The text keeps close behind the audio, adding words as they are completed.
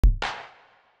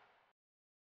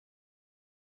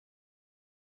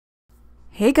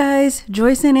Hey guys,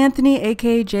 Joyce and Anthony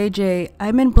aka JJ.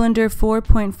 I'm in Blender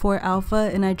 4.4 Alpha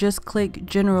and I just clicked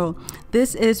General.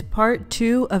 This is part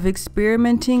 2 of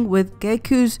experimenting with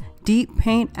GAKU's Deep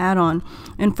Paint Add-On.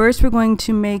 And first we're going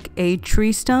to make a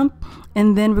tree stump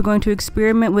and then we're going to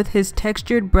experiment with his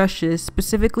textured brushes,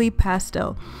 specifically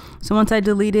pastel. So once I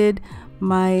deleted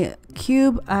my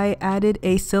cube, I added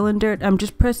a cylinder. I'm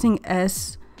just pressing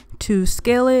S to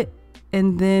scale it,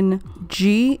 and then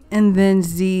G and then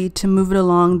Z to move it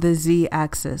along the Z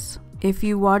axis. If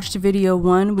you watched video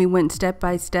 1, we went step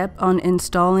by step on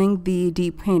installing the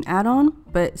Deep Paint add-on,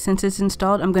 but since it's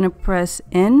installed, I'm going to press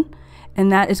N,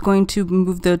 and that is going to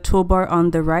move the toolbar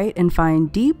on the right and find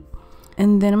Deep.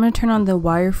 And then I'm going to turn on the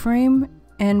wireframe,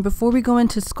 and before we go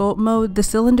into sculpt mode, the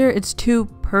cylinder, it's too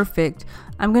perfect.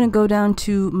 I'm going to go down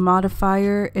to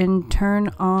modifier and turn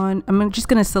on, I'm just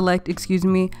going to select,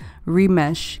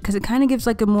 remesh, because it kind of gives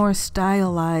like a more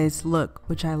stylized look,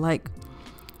 which I like.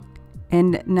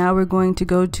 And now we're going to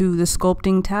go to the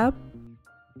sculpting tab.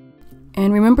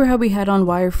 And remember how we had on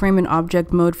wireframe and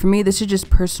object mode? For me, this is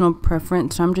just personal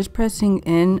preference. So I'm just pressing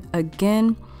N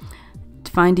again,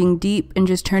 finding Deep, and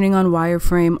just turning on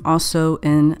wireframe also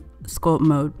in sculpt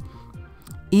mode.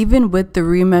 Even with the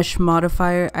remesh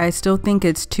modifier, I still think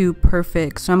it's too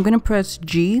perfect. So I'm going to press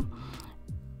G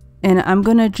and I'm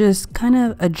going to just kind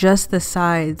of adjust the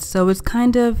sides so it's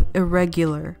kind of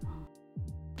irregular.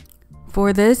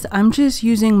 For this, I'm just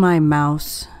using my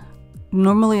mouse.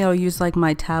 Normally I'll use like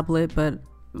my tablet, but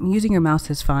using your mouse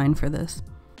is fine for this.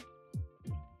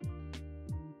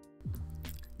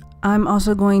 I'm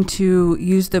also going to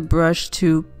use the brush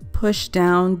to push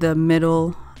down the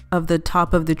middle of the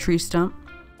top of the tree stump.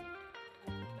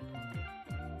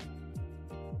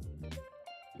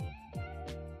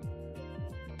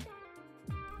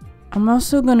 I'm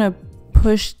also going to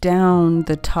push down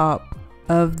the top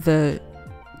of the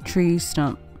tree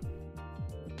stump.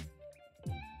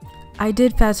 I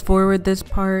did fast forward this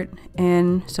part,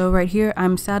 and so right here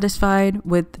I'm satisfied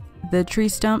with the tree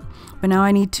stump, but now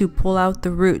I need to pull out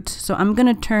the roots. So I'm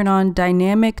going to turn on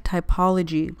dynamic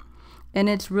typology, and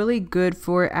it's really good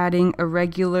for adding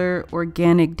irregular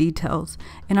organic details.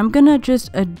 And I'm going to just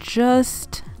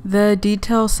adjust the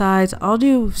detail size. I'll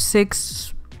do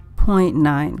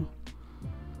 6.9.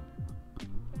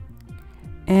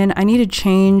 And I need to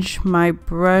change my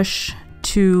brush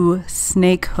to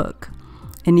snake hook.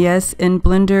 And yes, in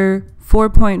Blender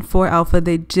 4.4 Alpha,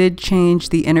 they did change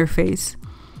the interface.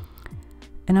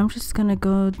 And I'm just gonna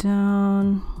go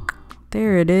down,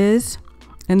 there it is.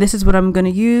 And this is what I'm gonna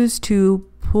use to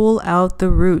pull out the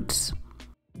roots.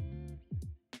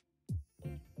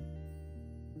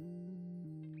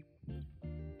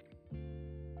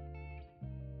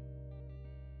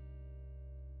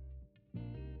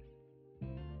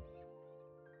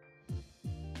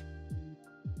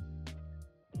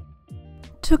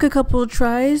 Took a couple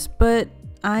tries, but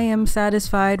I am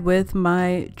satisfied with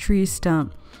my tree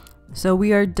stump. So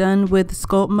we are done with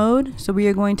sculpt mode. So we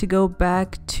are going to go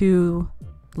back to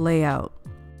layout.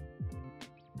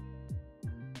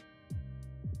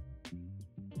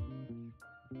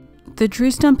 The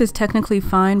tree stump is technically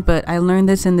fine, but I learned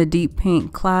this in the Deep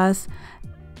Paint class.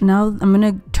 Now I'm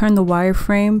going to turn the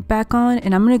wireframe back on,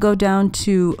 and I'm going to go down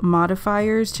to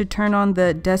modifiers to turn on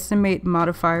the decimate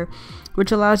modifier,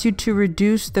 which allows you to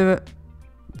reduce the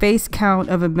face count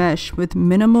of a mesh with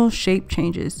minimal shape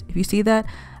changes. If you see that,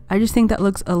 I just think that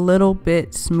looks a little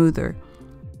bit smoother.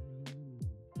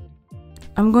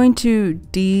 I'm going to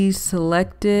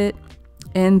deselect it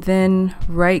and then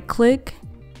right click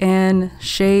and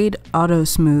shade auto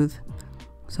smooth.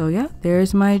 So yeah,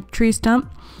 there's my tree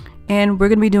stump. And we're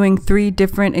going to be doing 3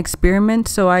 different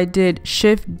experiments. So I did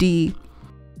Shift D.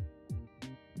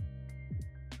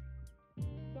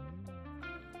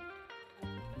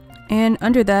 And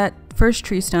under that first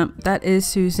tree stump, that is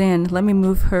Suzanne. Let me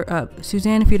move her up.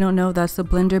 Suzanne, if you don't know, that's the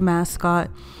Blender mascot.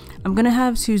 I'm going to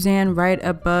have Suzanne right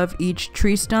above each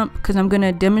tree stump because I'm going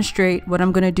to demonstrate what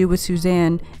I'm going to do with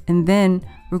Suzanne, and then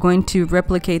we're going to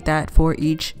replicate that for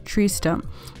each tree stump.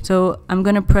 So I'm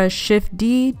going to press Shift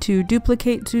D to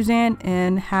duplicate Suzanne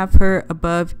and have her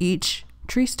above each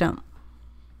tree stump.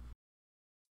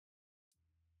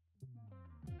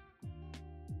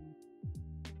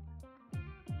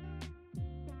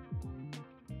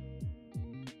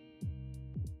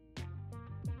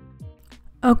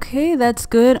 Okay, that's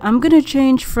good. I'm going to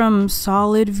change from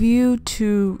solid view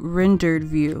to rendered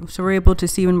view, so we're able to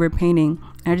see when we're painting.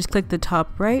 I just click the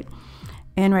top right,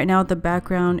 and right now the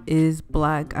background is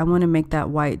black. I want to make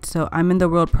that white, so I'm in the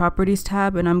world properties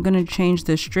tab, and I'm going to change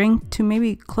the strength to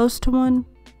maybe close to 1,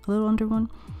 a little under 1.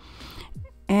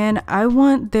 And I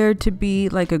want there to be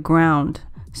like a ground.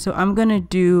 So I'm gonna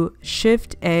do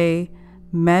Shift A,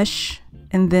 Mesh,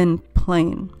 and then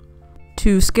Plane.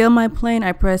 To scale my plane,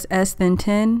 I press S then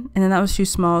 10, and then that was too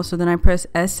small, so then I press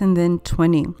S and then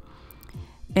 20.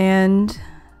 And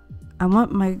I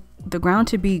want the ground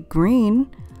to be green,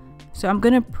 so I'm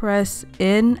gonna press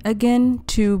N again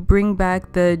to bring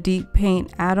back the Deep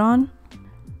Paint Add-On.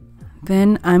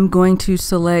 Then I'm going to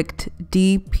select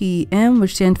DPM,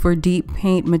 which stands for Deep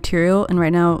Paint Material, and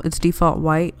right now it's default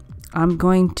white. I'm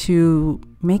going to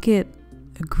make it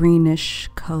a greenish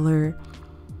color,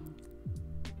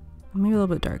 maybe a little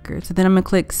bit darker. So then I'm gonna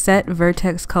click Set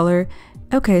Vertex Color.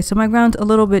 Okay, so my ground's a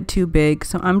little bit too big,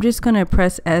 so I'm just gonna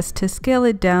press S to scale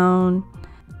it down.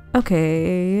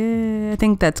 Okay, I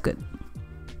think that's good.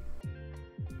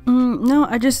 No,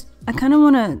 I kind of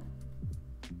want to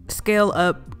scale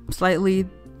up slightly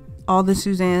all the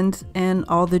Suzannes and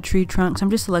all the tree trunks. I'm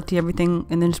just selecting everything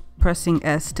and then just pressing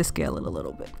S to scale it a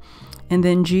little bit. And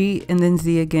then G and then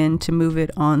Z again to move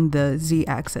it on the Z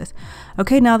axis.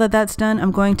 Okay, now that that's done,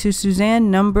 I'm going to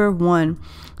Suzanne number 1.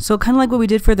 So kind of like what we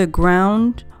did for the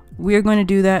ground, we are going to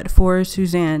do that for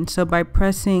Suzanne. So by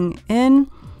pressing N,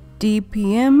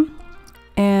 DPM,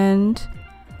 and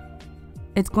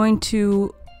it's going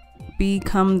to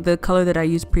become the color that I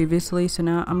used previously. So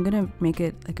now I'm gonna make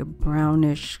it like a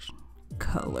brownish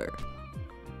color.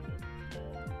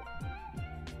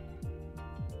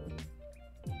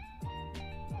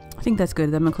 I think that's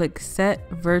good. Then I'm gonna click Set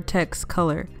Vertex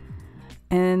Color,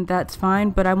 and that's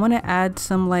fine, but I want to add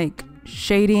some like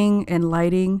shading and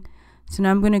lighting. So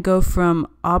now I'm gonna go from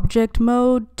object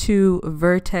mode to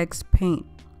vertex paint,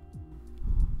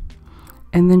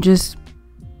 and then just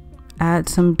add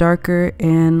some darker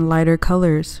and lighter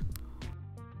colors.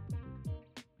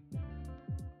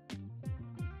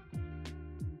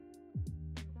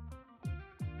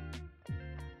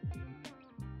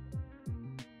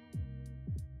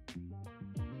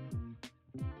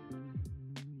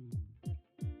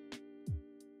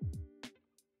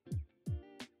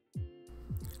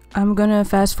 I'm gonna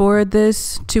fast forward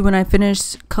this to when I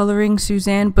finish coloring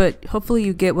Suzanne, but hopefully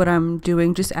you get what I'm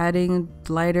doing, just adding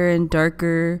lighter and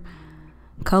darker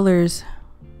colors.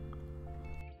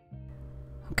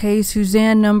 Okay,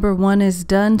 Suzanne number 1 is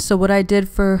done. So what I did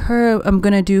for her, I'm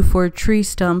gonna do for tree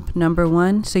stump number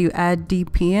 1. So you add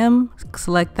DPM,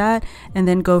 select that, and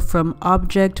then go from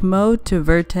object mode to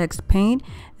vertex paint,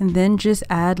 and then just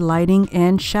add lighting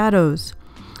and shadows.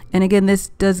 And again, this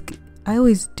does, I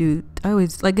always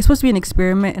like, it's supposed to be an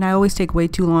experiment and I always take way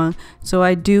too long. So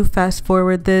I do fast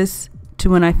forward this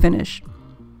to when I finish,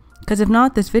 because if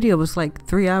not, this video was like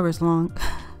 3 hours long.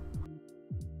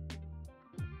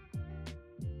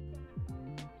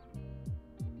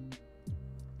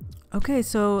 Okay,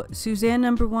 so Suzanne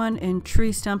number 1 and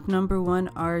tree stump number 1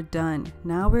 are done.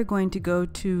 Now we're going to go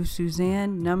to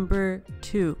Suzanne number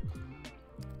 2.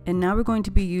 And now we're going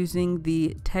to be using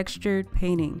the textured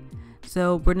painting.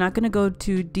 So we're not going to go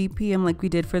to DPM like we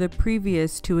did for the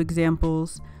previous 2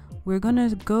 examples. We're going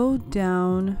to go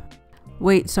down.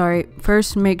 Wait, sorry.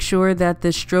 First, make sure that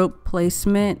the stroke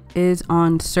placement is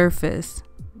on surface.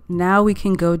 Now we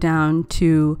can go down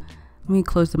to, let me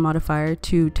close the modifier,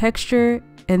 to texture,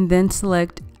 and then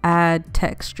select add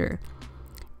texture.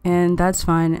 And that's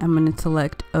fine. I'm going to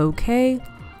select OK.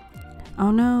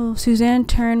 Oh no, Suzanne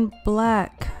turned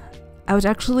black. I was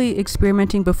actually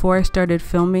experimenting before I started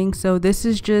filming, so this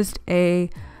is just I'm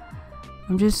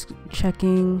just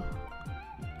checking.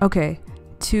 Okay,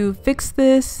 to fix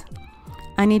this,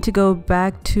 I need to go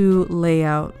back to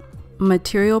layout,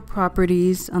 material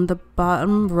properties on the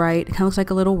bottom right. It kind of looks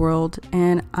like a little world,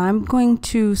 and I'm going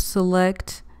to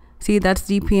select, see, that's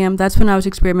DPM. That's when I was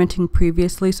experimenting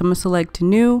previously, so I'm gonna select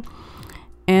new,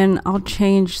 and I'll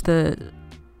change the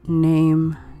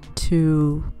name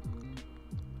to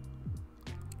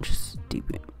just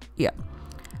DPM. Yeah,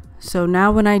 so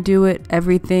now when I do it,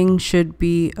 everything should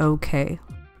be okay.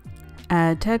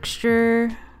 Add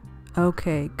texture.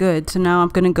 Okay, good. So now I'm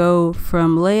gonna go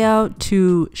from layout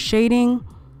to shading.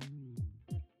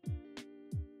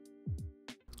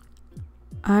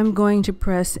 I'm going to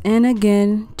press N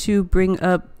again to bring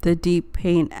up the Deep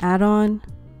Paint Add-On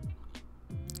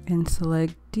and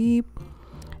select Deep.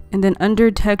 And then under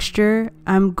texture,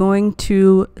 I'm going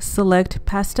to select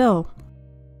pastel.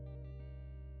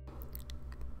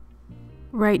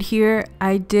 Right here,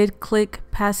 I did click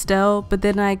pastel, but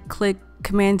then I clicked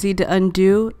Command Z to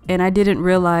undo, and I didn't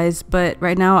realize, but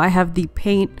right now I have the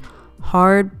paint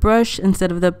hard brush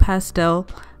instead of the pastel.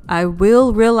 I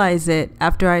will realize it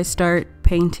after I start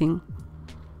painting.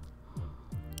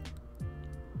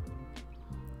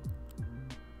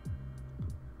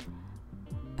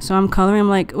 So I'm coloring, I'm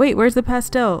like, wait, where's the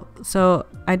pastel? So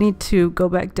I need to go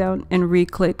back down and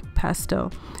re-click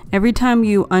pastel. Every time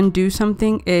you undo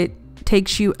something, it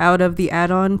takes you out of the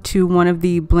add-on to one of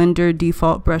the Blender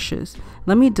default brushes.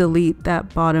 Let me delete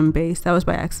that bottom base. That was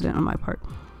by accident on my part.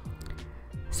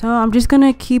 So I'm just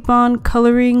gonna keep on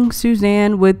coloring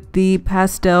Suzanne with the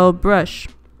pastel brush.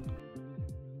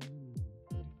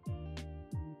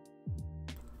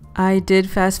 I did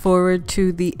fast forward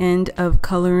to the end of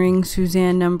coloring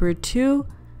Suzanne number 2.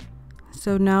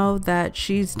 So now that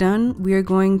she's done, we are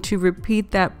going to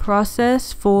repeat that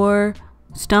process for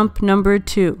Stump number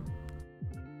 2.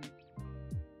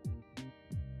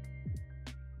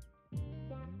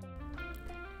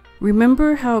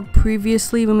 Remember how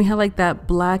previously when we had like that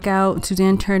blackout,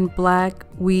 Suzanne turned black,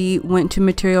 we went to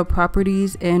material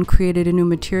properties and created a new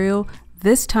material?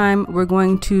 This time we're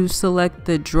going to select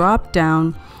the drop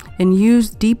down and use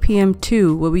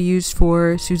DPM2, what we used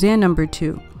for Suzanne number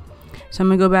 2. So I'm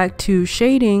gonna go back to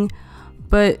shading,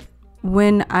 but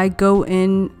when I go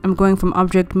in, I'm going from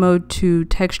object mode to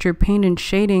texture, paint, and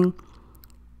shading.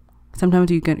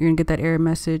 Sometimes you're gonna get that error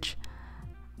message.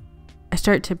 I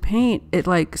start to paint, it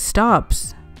like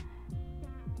stops.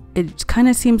 It kind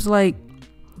of seems like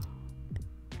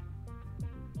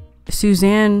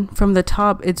Suzanne from the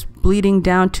top, it's bleeding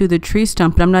down to the tree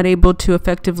stump, and I'm not able to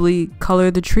effectively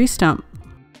color the tree stump.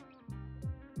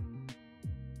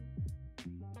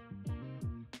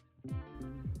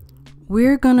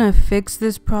 We're gonna fix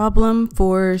this problem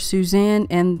for Suzanne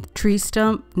and tree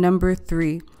stump number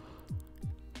 3.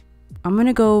 I'm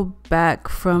gonna go back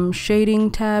from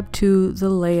shading tab to the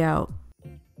layout.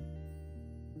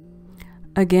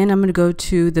 Again, I'm gonna go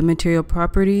to the material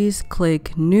properties,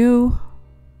 click new,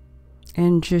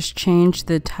 and just change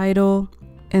the title,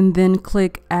 and then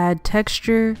click add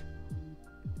texture.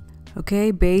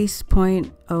 Okay, base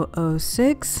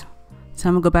 0.006. So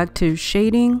I'm gonna go back to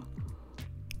shading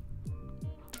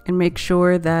and make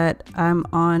sure that I'm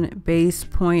on base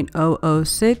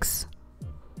 0.006.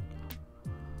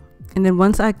 And then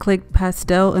once I clicked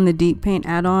pastel in the Deep Paint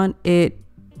add-on, it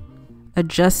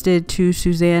adjusted to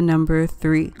Suzanne number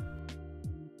 3.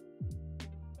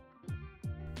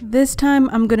 This time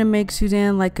I'm gonna make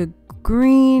Suzanne like a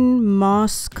green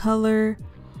moss color.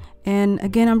 And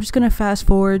again, I'm just gonna fast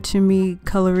forward to me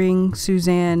coloring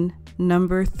Suzanne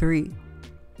number 3.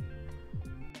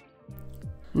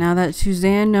 Now that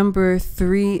Suzanne number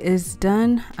 3 is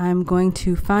done, I'm going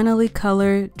to finally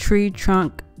color tree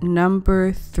trunk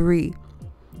number 3.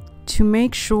 To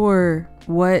make sure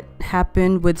what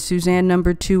happened with Suzanne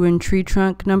number 2 and tree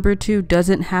trunk number 2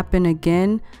 doesn't happen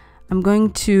again, I'm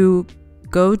going to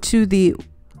go to the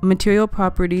material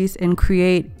properties and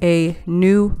create a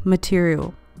new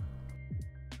material.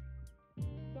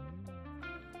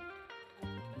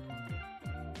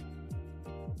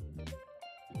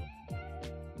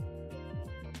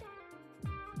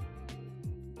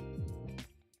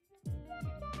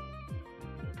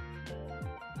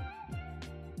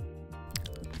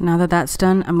 Now that that's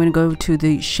done, I'm going to go to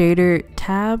the shader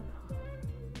tab,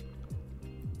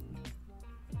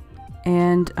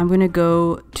 and I'm going to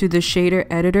go to the shader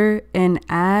editor and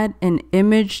add an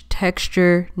image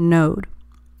texture node.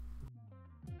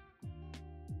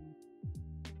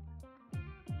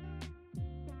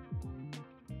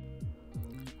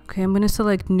 Okay, I'm going to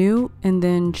select new and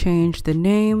then change the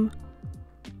name.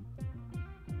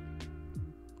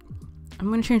 I'm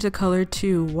going to change the color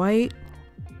to white.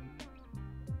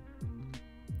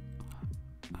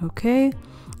 Okay,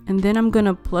 and then I'm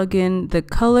gonna plug in the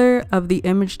color of the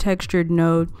image textured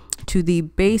node to the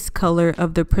base color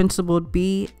of the principled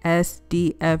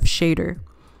BSDF shader.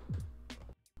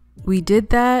 We did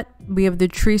that. We have the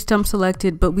tree stump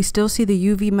selected, but we still see the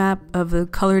UV map of the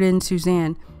colored in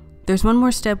Suzanne. There's one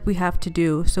more step we have to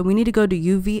do. So we need to go to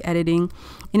UV editing,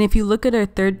 and if you look at our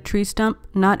third tree stump,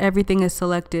 not everything is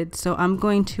selected. So I'm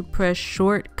going to press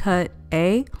shortcut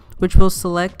A, which will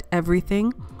select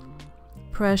everything.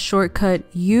 Press shortcut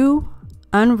U,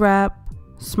 unwrap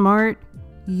Smart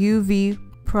UV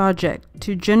project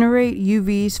to generate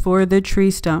UVs for the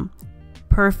tree stump.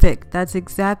 Perfect, that's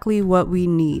exactly what we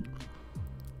need.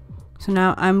 So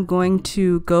now I'm going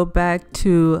to go back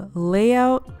to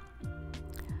layout,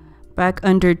 back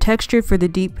under texture for the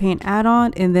Deep Paint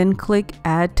add-on, and then click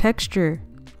add texture.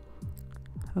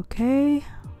 Okay.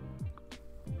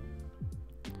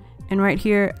 And right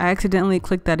here, I accidentally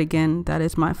clicked that again. That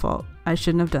is my fault. I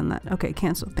shouldn't have done that. Okay,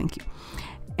 cancel, thank you.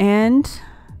 And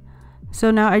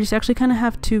so now I just actually kind of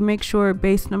have to make sure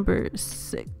base number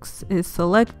 6 is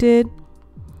selected.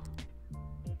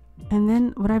 And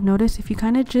then what I've noticed, if you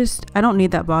kind of just, I don't need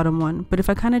that bottom one, but if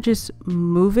I kind of just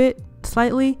move it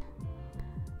slightly,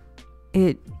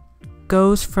 it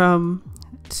goes from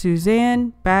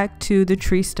Suzanne back to the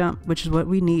tree stump, which is what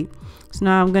we need. So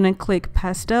now I'm gonna click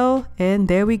pastel, and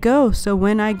there we go. So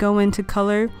when I go into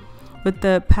color with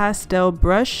the pastel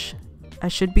brush, I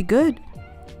should be good.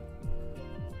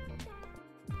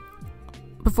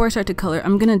 Before I start to color,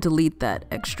 I'm gonna delete that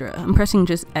extra. I'm pressing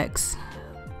just X.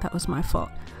 That was my fault.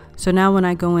 So now when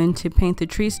I go in to paint the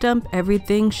tree stump,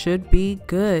 everything should be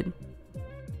good.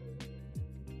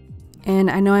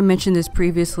 And I know I mentioned this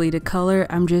previously, to color,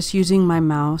 I'm just using my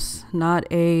mouse, not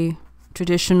a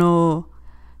traditional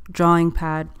drawing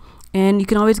pad. And you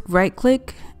can always right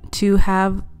click to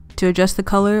adjust the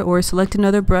color or select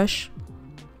another brush.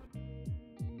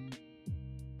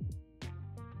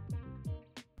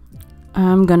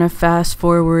 I'm gonna fast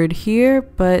forward here,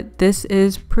 but this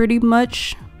is pretty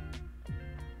much,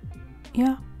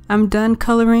 yeah, I'm done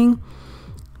coloring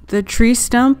the tree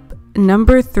stump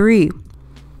number 3.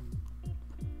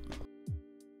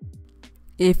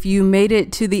 If you made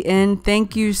it to the end,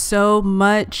 thank you so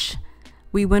much.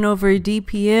 We went over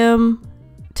DPM,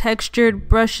 textured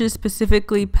brushes,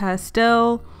 specifically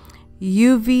pastel,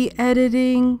 UV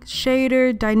editing,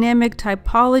 shader, dynamic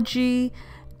typology,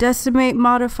 decimate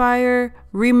modifier,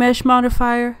 remesh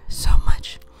modifier, so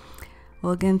much.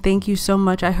 Well, again, thank you so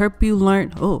much. I hope you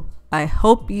learned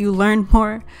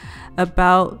more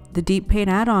about the Deep Paint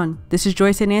Add-on. This is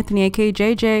Joyce and Anthony, aka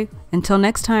JJ. Until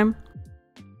next time.